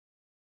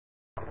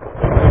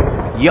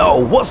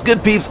Yo, what's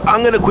good peeps?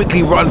 I'm gonna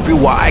quickly run through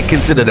what I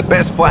consider the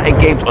best fighting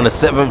games on the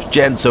 7th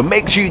gen, so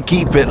make sure you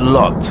keep it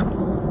locked.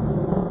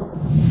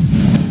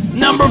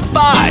 Number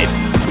 5.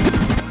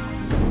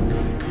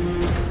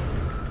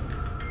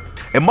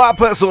 In my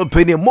personal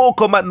opinion,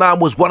 Mortal Kombat 9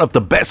 was one of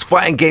the best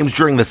fighting games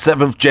during the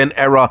 7th gen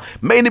era,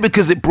 mainly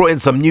because it brought in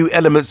some new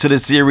elements to the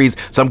series,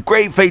 some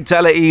great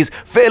fatalities,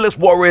 fearless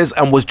warriors,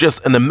 and was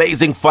just an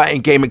amazing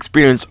fighting game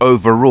experience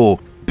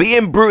overall.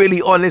 Being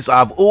brutally honest,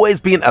 I've always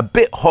been a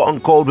bit hot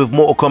and cold with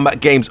Mortal Kombat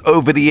games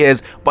over the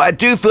years, but I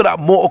do feel that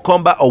Mortal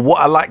Kombat, or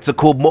what I like to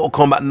call Mortal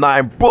Kombat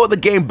 9, brought the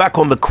game back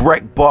on the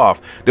correct path.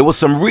 There was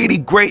some really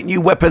great new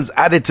weapons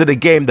added to the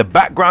game, the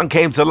background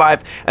came to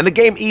life, and the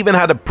game even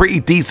had a pretty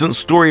decent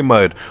story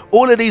mode.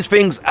 All of these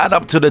things add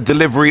up to the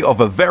delivery of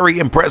a very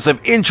impressive,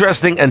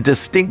 interesting and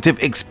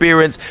distinctive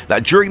experience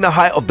that during the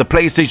height of the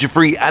PlayStation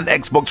 3 and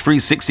Xbox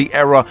 360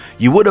 era,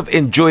 you would have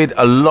enjoyed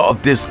a lot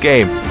of this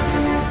game.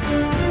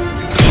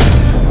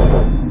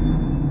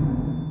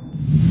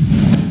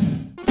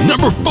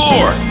 Number 4.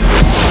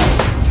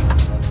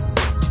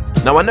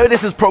 Now I know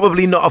this is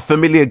probably not a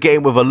familiar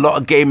game with a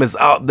lot of gamers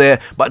out there,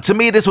 but to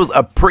me this was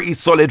a pretty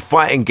solid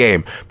fighting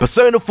game.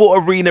 Persona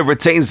 4 Arena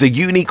retains a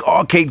unique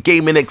arcade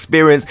gaming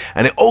experience,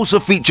 and it also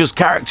features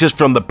characters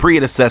from the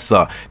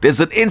predecessor. There's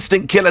an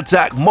instant kill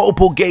attack,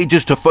 multiple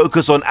gauges to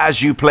focus on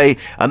as you play,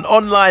 an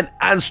online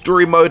and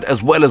story mode,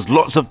 as well as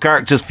lots of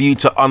characters for you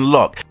to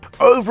unlock.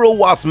 Overall,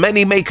 whilst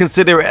many may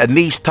consider it a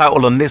niche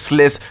title on this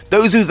list,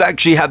 those who's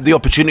actually had the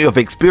opportunity of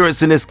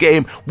experiencing this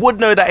game would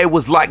know that it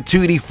was like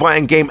 2D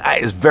fighting game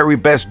at its very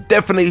best,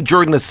 definitely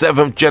during the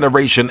 7th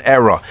generation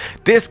era.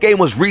 This game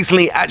was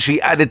recently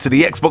actually added to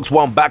the Xbox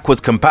One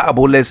backwards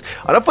compatible list,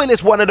 and I feel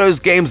it's one of those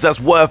games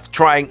that's worth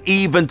trying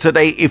even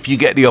today if you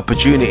get the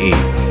opportunity.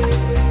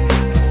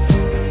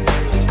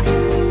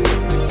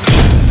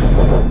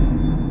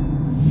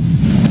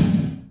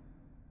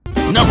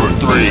 Number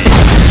 3.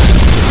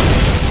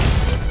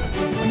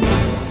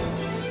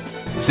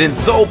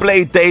 Since Soul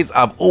Blade days,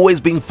 I've always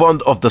been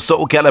fond of the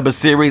Soul Calibur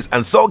series,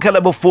 and Soul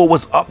Calibur 4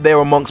 was up there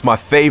amongst my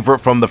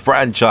favourite from the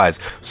franchise.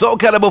 Soul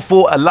Calibur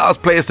 4 allows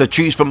players to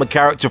choose from a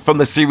character from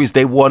the series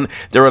they want.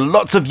 There are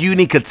lots of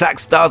unique attack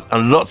styles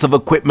and lots of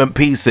equipment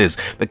pieces.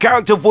 The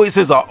character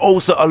voices are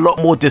also a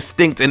lot more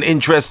distinct and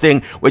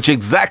interesting, which is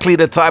exactly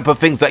the type of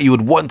things that you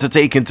would want to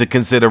take into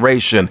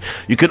consideration.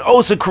 You can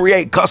also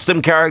create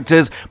custom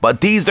characters,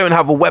 but these don't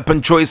have a weapon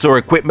choice or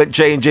equipment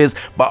changes.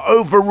 But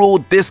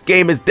overall, this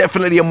game is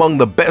definitely among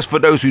the best. For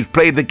those who's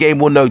played the game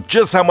will know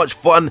just how much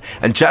fun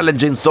and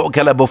challenging Soul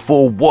Calibur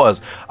 4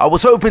 was. I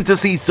was hoping to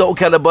see Soul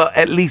Calibur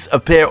at least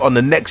appear on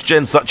the next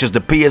gen such as the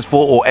PS4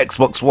 or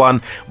Xbox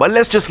One, but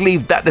let's just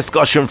leave that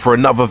discussion for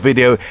another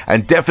video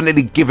and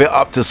definitely give it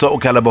up to Soul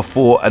Calibur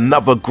 4,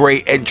 another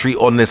great entry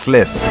on this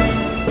list.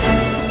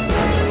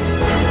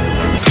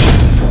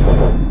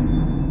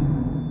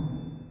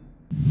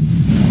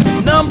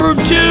 Number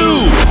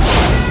 2.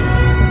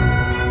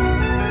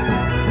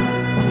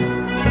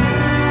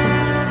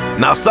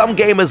 Now, some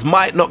gamers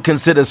might not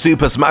consider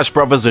Super Smash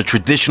Bros. A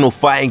traditional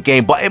fighting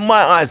game, but in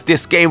my eyes,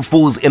 this game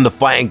falls in the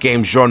fighting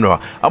game genre.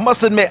 I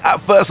must admit,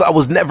 at first I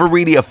was never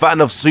really a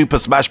fan of Super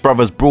Smash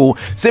Bros. Brawl,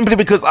 simply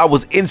because I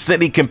was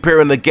instantly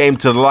comparing the game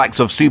to the likes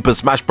of Super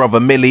Smash Bros.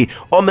 Melee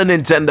on the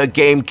Nintendo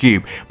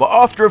GameCube. But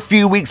after a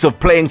few weeks of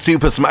playing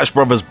Super Smash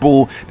Bros.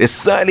 Brawl, this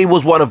certainly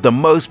was one of the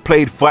most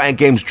played fighting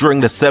games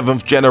during the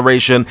 7th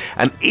generation,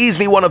 and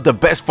easily one of the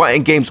best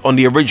fighting games on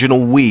the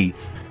original Wii.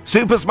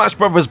 Super Smash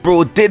Bros.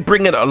 Brawl did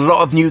bring in a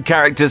lot of new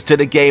characters to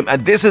the game,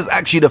 and this is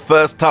actually the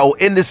first title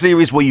in the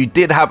series where you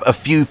did have a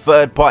few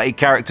third-party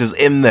characters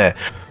in there.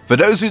 For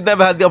those who've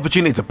never had the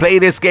opportunity to play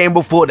this game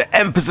before, the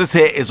emphasis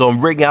here is on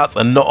ring outs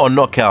and not on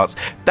knockouts.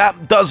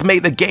 That does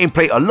make the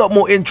gameplay a lot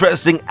more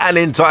interesting and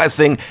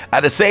enticing.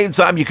 At the same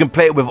time, you can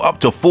play it with up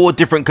to 4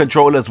 different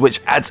controllers, which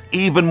adds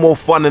even more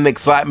fun and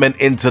excitement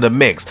into the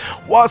mix.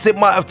 Whilst it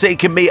might have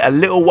taken me a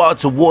little while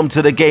to warm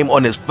to the game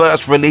on its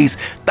first release,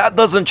 that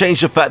doesn't change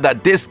the fact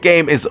that this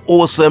game is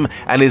awesome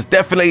and is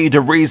definitely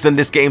the reason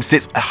this game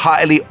sits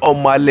highly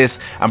on my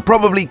list and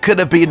probably could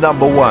have been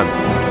number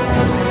 1.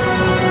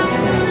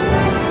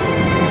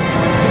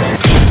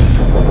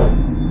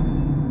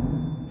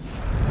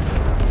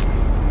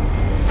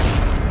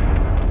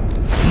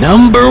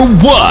 Number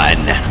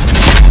 1.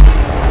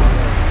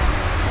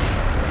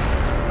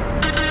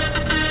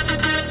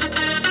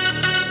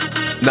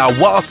 Now,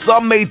 while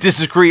some may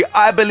disagree,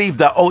 I believe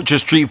that Ultra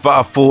Street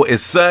Fighter 4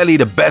 is certainly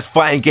the best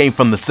fighting game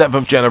from the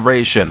 7th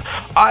generation.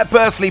 I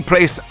personally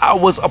placed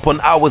hours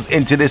upon hours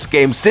into this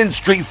game since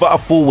Street Fighter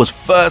 4 was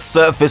first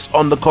surfaced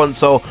on the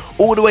console,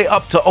 all the way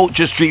up to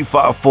Ultra Street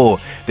Fighter 4.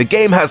 The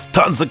game has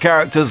tons of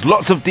characters,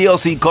 lots of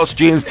DLC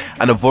costumes,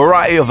 and a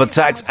variety of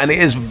attacks, and it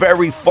is a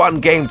very fun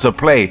game to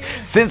play.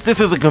 Since this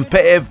is a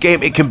competitive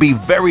game, it can be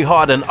very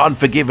hard and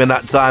unforgiving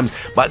at times,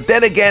 but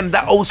then again,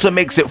 that also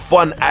makes it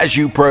fun as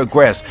you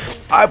progress.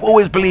 I've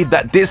always believed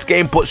that this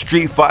game put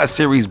Street Fighter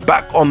series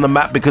back on the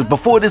map, because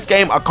before this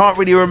game I can't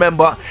really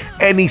remember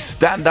any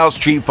standout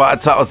Street Fighter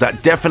titles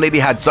that definitely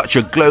had such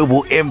a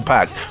global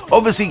impact.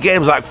 Obviously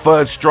games like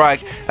Third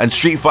Strike and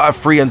Street Fighter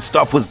 3 and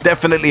stuff was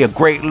definitely a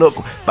great look,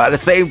 but at the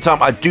same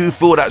time I do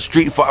feel that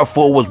Street Fighter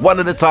 4 was one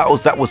of the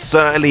titles that was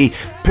certainly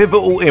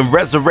pivotal in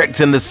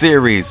resurrecting the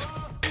series.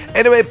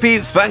 Anyway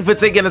peeps, thanks for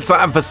taking the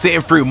time for sitting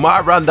through my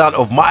rundown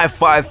of my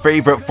 5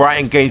 favorite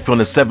fighting games from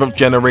the 7th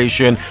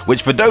generation,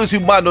 which for those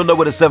who might not know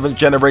what the 7th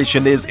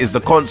generation is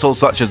the consoles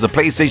such as the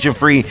PlayStation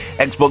 3,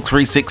 Xbox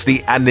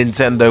 360 and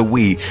Nintendo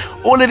Wii.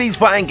 All of these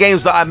fighting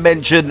games that I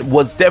mentioned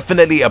was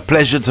definitely a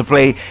pleasure to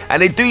play,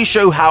 and they do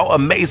show how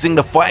amazing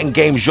the fighting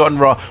game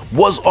genre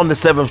was on the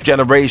 7th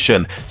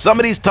generation. Some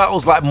of these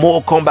titles like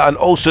Mortal Kombat and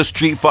also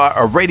Street Fighter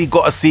already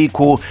got a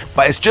sequel,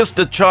 but it's just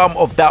the charm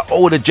of that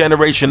older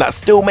generation that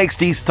still makes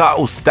these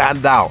titles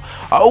stand out.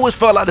 I always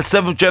felt like the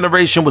 7th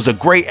generation was a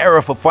great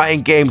era for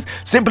fighting games,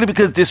 simply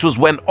because this was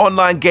when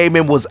online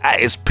gaming was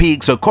at its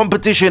peak, so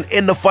competition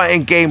in the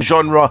fighting game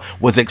genre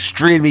was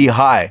extremely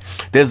high.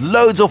 There's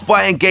loads of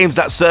fighting games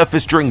that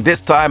surfaced during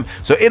this time,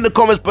 so in the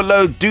comments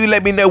below do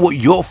let me know what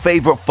your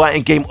favorite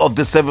fighting game of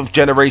the 7th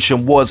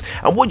generation was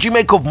and what you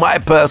make of my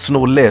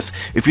personal list.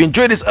 If you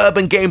enjoyed this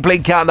urban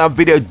gameplay countdown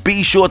video,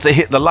 be sure to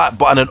hit the like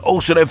button and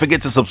also don't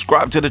forget to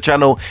subscribe to the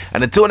channel,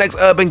 and until next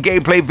urban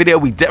gameplay video,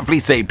 we definitely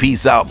say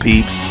peace out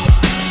peeps.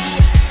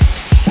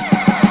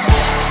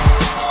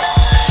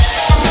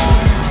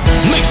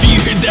 Make sure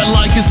you hit that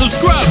like and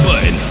subscribe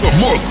button for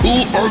more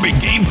cool urban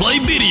gameplay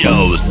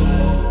videos.